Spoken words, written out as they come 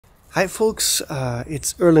Hi folks,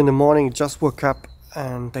 it's early in the morning, just woke up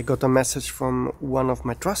and I got a message from one of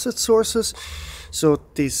my trusted sources. So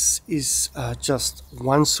this is just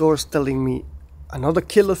one source telling me another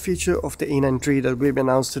killer feature of the A9III that will be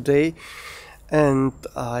announced today, and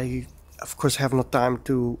I of course have no time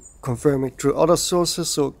to confirm it through other sources,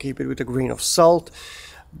 so keep it with a grain of salt.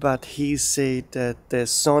 But he said that the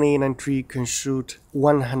Sony A9III can shoot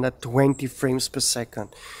 120 frames per second.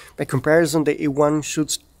 By comparison, the A1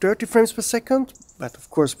 shoots 30 frames per second, but of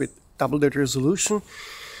course with double the resolution.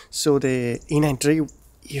 So the A9III,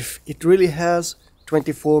 if it really has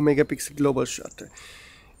 24 megapixel global shutter,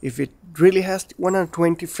 if it really has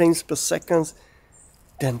 120 frames per second,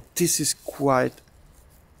 then this is quite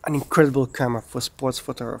an incredible camera for sports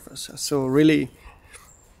photographers. So really,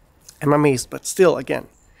 I'm amazed, but still, again,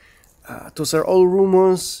 those are all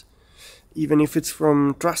rumors. Even if it's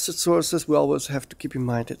from trusted sources, we always have to keep in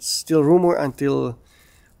mind it's still rumor until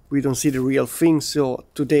we don't see the real thing. So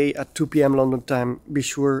today at 2 p.m. London time, make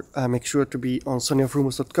sure to be on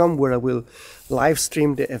sonyofrumors.com, where I will live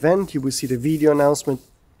stream the event. You will see the video announcement.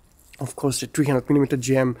 Of course, the 300mm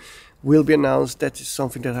GM will be announced. That is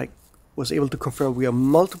something that I was able to confirm via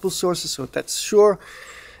multiple sources, so that's sure.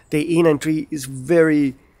 The A9III is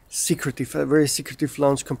very secretive, a very secretive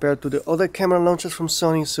launch compared to the other camera launches from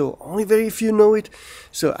Sony, so only very few know it.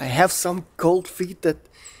 So I have some cold feet that,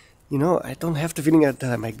 I don't have the feeling that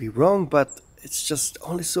I might be wrong, but it's just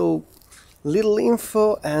only so little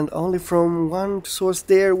info and only from one source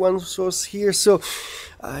there, one source here. So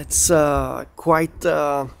it's quite,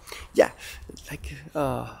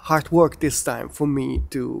 hard work this time for me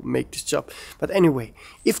to make this job. But anyway,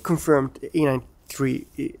 if confirmed,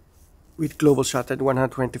 A9III with global shutter at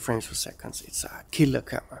 120 frames per second, it's a killer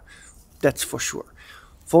camera. That's for sure.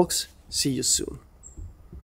 Folks, see you soon.